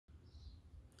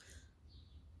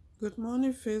Good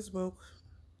morning, Facebook.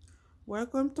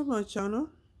 Welcome to my channel.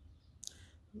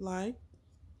 Like,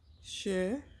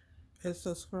 share, and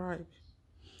subscribe.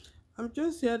 I'm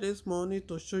just here this morning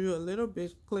to show you a little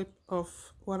bit clip of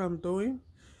what I'm doing.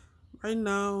 Right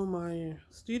now, my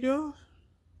studio,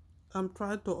 I'm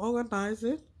trying to organize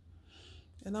it,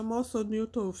 and I'm also new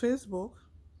to Facebook.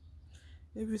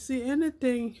 If you see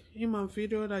anything in my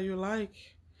video that you like,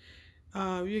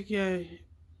 you can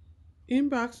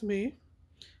inbox me.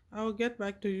 I will get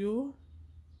back to you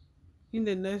in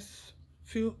the next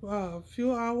few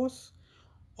hours,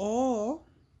 or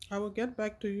I will get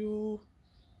back to you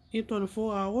in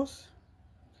 24 hours.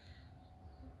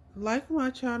 Like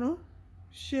my channel,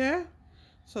 share,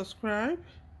 subscribe.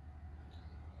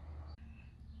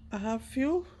 I have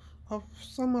few of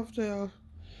some of the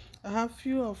I have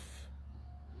few of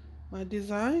my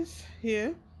designs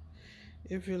here.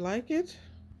 If you like it,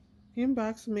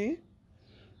 inbox me.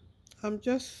 I'm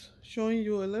just showing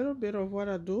you a little bit of what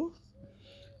I do.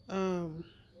 Um,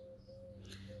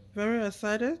 very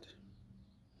excited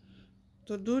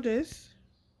to do this.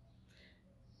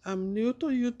 I'm new to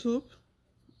YouTube,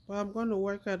 but I'm going to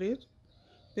work at it.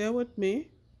 Bear with me.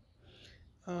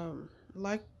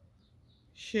 Like,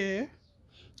 share,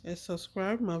 and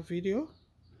subscribe my video.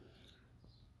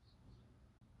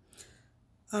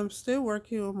 I'm still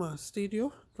working on my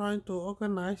studio, trying to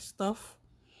organize stuff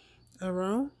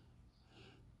around.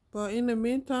 But in the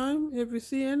meantime, if you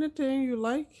see anything you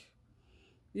like,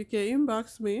 you can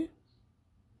inbox me.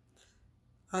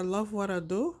 I love what I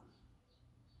do.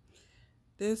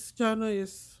 This channel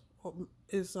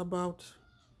is about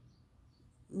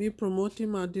me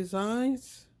promoting my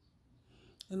designs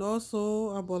and also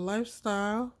about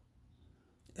lifestyle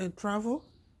and travel.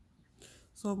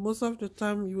 So most of the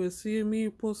time you will see me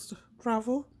post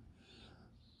travel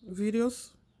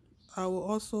videos. I will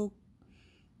also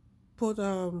put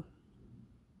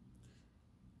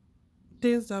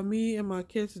things that me and my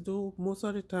kids do most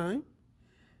of the time.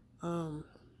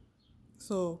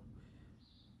 So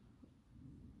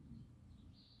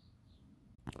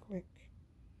quick.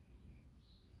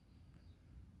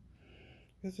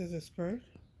 This is a skirt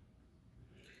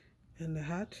and the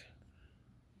hat.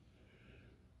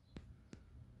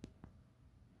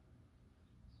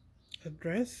 A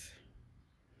dress,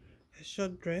 a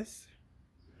short dress,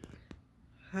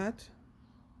 hat,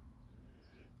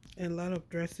 and a lot of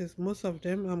dresses. Most of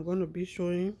them I'm going to be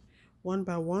showing one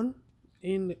by one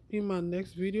in my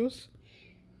next videos.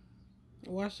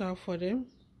 Watch out for them.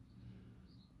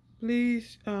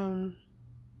 Please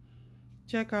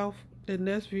check out the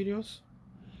next videos.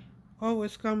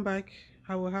 Always come back.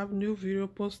 I will have new video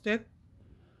posted.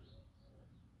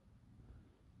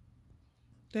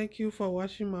 Thank you for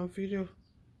watching my video.